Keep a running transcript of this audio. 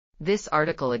This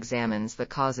article examines the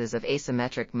causes of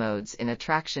asymmetric modes in a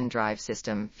traction drive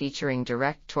system featuring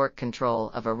direct torque control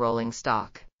of a rolling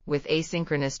stock, with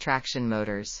asynchronous traction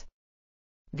motors.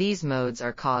 These modes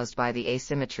are caused by the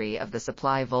asymmetry of the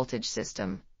supply voltage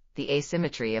system, the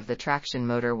asymmetry of the traction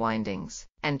motor windings,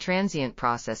 and transient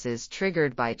processes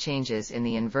triggered by changes in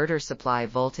the inverter supply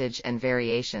voltage and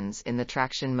variations in the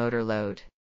traction motor load.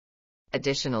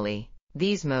 Additionally,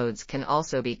 these modes can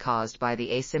also be caused by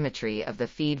the asymmetry of the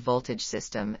feed voltage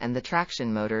system and the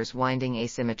traction motor's winding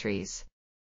asymmetries.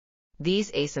 These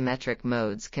asymmetric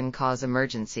modes can cause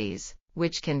emergencies,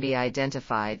 which can be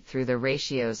identified through the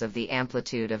ratios of the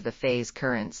amplitude of the phase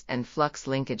currents and flux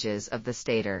linkages of the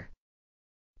stator.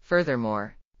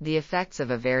 Furthermore, the effects of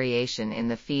a variation in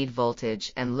the feed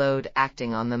voltage and load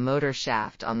acting on the motor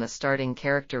shaft on the starting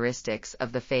characteristics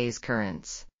of the phase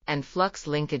currents and flux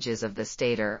linkages of the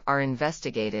stator are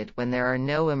investigated when there are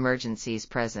no emergencies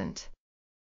present.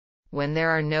 When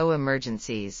there are no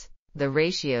emergencies, the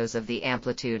ratios of the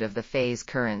amplitude of the phase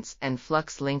currents and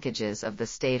flux linkages of the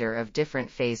stator of different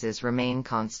phases remain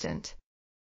constant.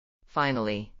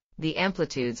 Finally, the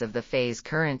amplitudes of the phase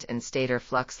current and stator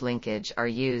flux linkage are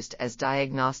used as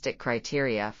diagnostic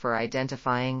criteria for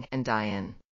identifying and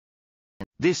Dian.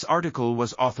 This article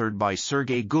was authored by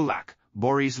Sergey Goolak,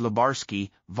 Borys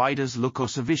Liubarskyi, Vaidas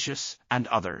Lukoševičius, and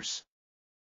others.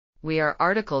 We are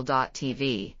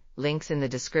RTCLTV, links in the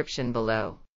description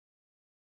below.